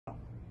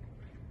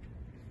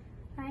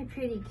Hi,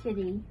 Pretty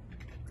Kitty.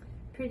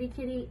 Pretty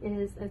Kitty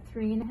is a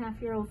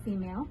 3.5-year-old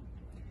female.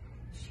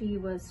 She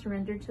was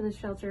surrendered to the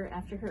shelter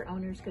after her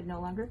owners could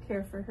no longer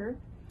care for her.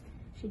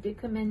 She did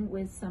come in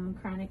with some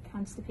chronic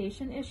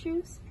constipation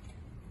issues,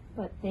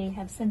 but they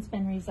have since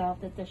been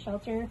resolved at the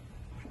shelter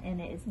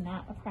and it is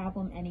not a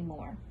problem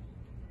anymore.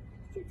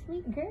 She's a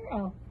sweet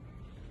girl.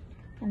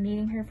 I'm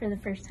meeting her for the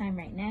first time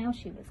right now.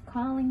 She was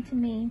calling to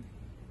me.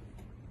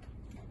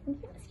 Yes,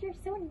 you're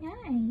so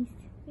nice.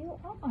 You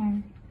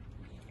are.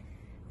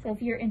 So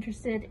if you're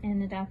interested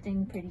in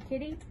adopting Pretty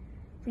Kitty,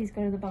 please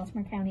go to the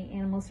Baltimore County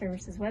Animal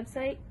Services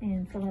website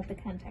and fill out the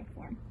contact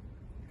form.